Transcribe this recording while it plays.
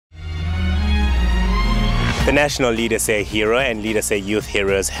The National Leader Say Hero and Leader Say Youth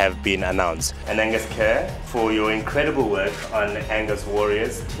Heroes have been announced. And Angus Kerr, for your incredible work on Angus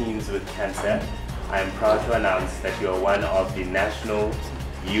Warriors, Teens with Cancer, I am proud to announce that you are one of the National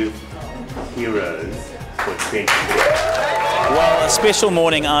Youth Heroes for 2020. Well, a special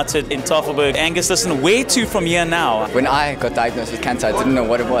morning out in Tafelberg. Angus, listen, where to from here now? When I got diagnosed with cancer, I didn't know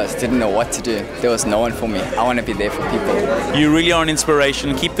what it was, didn't know what to do. There was no one for me. I want to be there for people. You really are an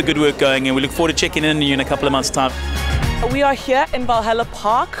inspiration. Keep the good work going, and we look forward to checking in on you in a couple of months' time. We are here in Valhalla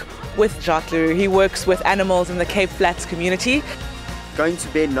Park with Jacques Leroux. He works with animals in the Cape Flats community. Going to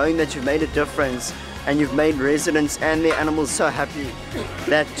bed knowing that you've made a difference and you've made residents and their animals so happy,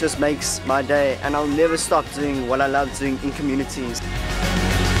 that just makes my day, and I'll never stop doing what I love doing in communities.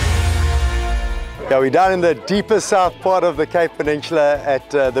 Yeah, we're down in the deeper south part of the Cape Peninsula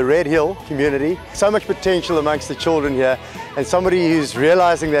at the Red Hill community. So much potential amongst the children here, and somebody who's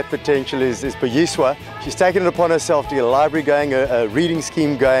realizing that potential is Bayiswa. She's taken it upon herself to get a library going, a reading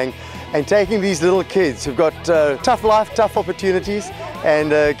scheme going, and taking these little kids who've got tough life, tough opportunities,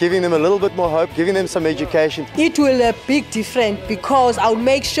 and giving them a little bit more hope, giving them some education. It will big difference, because I'll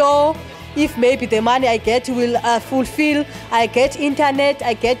make sure if maybe the money I get will fulfill, I get internet,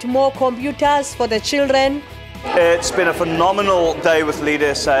 I get more computers for the children. It's been a phenomenal day with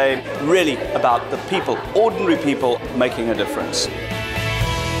Leader Say, really about the people, ordinary people making a difference.